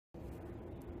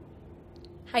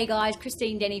Hey guys,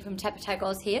 Christine Denny from Tapatak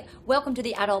Oz here. Welcome to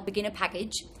the Adult Beginner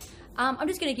Package. I'm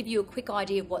just going to give you a quick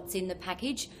idea of what's in the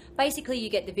package. Basically, you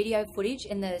get the video footage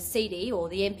and the CD or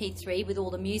the MP3 with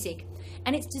all the music.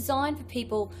 And it's designed for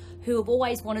people who have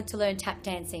always wanted to learn tap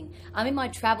dancing. In my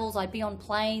travels, I'd be on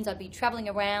planes, I'd be traveling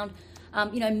around.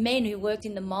 Men who worked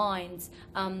in the mines,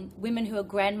 women who are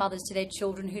grandmothers to their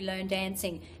children who learn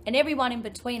dancing, and everyone in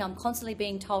between. I'm constantly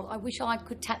being told, I wish I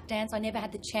could tap dance. I never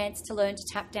had the chance to learn to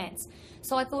tap dance.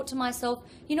 So I thought to myself,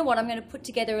 you know what, I'm going to put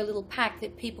together a little pack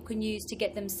that people can use to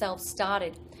get themselves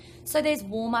started. So there's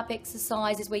warm-up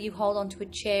exercises where you hold onto a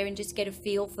chair and just get a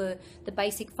feel for the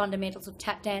basic fundamentals of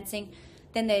tap dancing.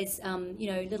 Then there's,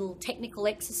 little technical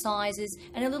exercises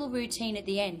and a little routine at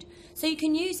the end. So you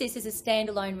can use this as a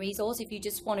standalone resource if you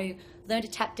just want to learn to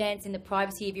tap dance in the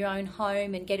privacy of your own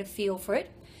home and get a feel for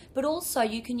it. But also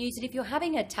you can use it if you're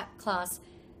having a tap class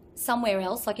somewhere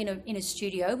else, like in a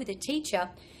studio with a teacher.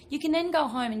 You can then go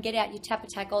home and get out your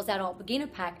Tapatak Oz Adult Beginner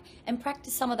Pack and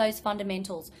practice some of those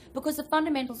fundamentals, because the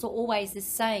fundamentals are always the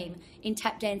same in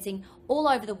tap dancing all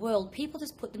over the world. People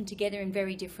just put them together in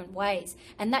very different ways,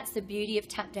 and that's the beauty of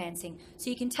tap dancing. So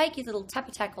you can take your little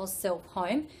Tapatak Oz self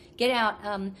home, get out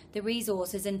the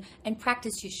resources and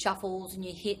practice your shuffles and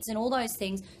your hits and all those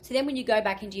things. So then when you go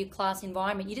back into your class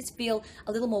environment, you just feel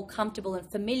a little more comfortable and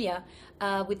familiar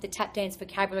with the tap dance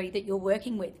vocabulary that you're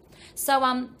working with.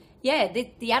 So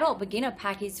the Adult Beginner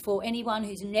Pack is for anyone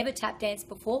who's never tap danced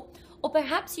before, or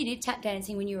perhaps you did tap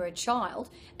dancing when you were a child,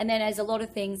 and then as a lot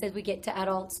of things, as we get to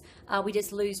adults, we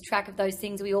just lose track of those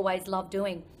things we always love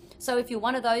doing. So if you're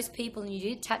one of those people and you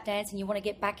did tap dance and you want to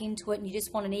get back into it and you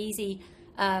just want an easy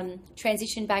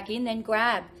transition back in, then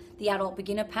grab the Adult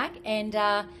Beginner Pack and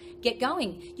get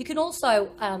going. You can also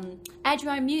add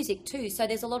your own music too. So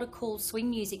there's a lot of cool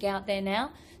swing music out there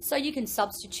now. So you can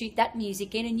substitute that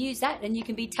music in and use that, and you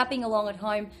can be tapping along at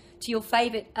home to your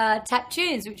favorite tap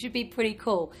tunes, which would be pretty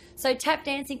cool. So tap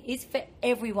dancing is for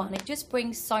everyone. It just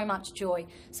brings so much joy.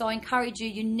 So I encourage you,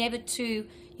 you're never too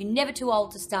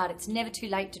old to start. It's never too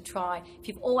late to try. If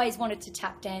you've always wanted to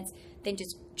tap dance, then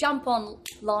just jump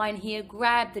online here,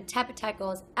 grab the Tapatak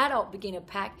Oz Adult Beginner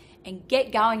Pack and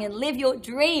get going and live your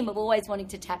dream of always wanting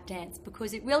to tap dance,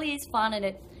 because it really is fun and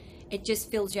it just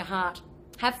fills your heart.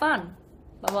 Have fun.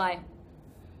 Bye-bye.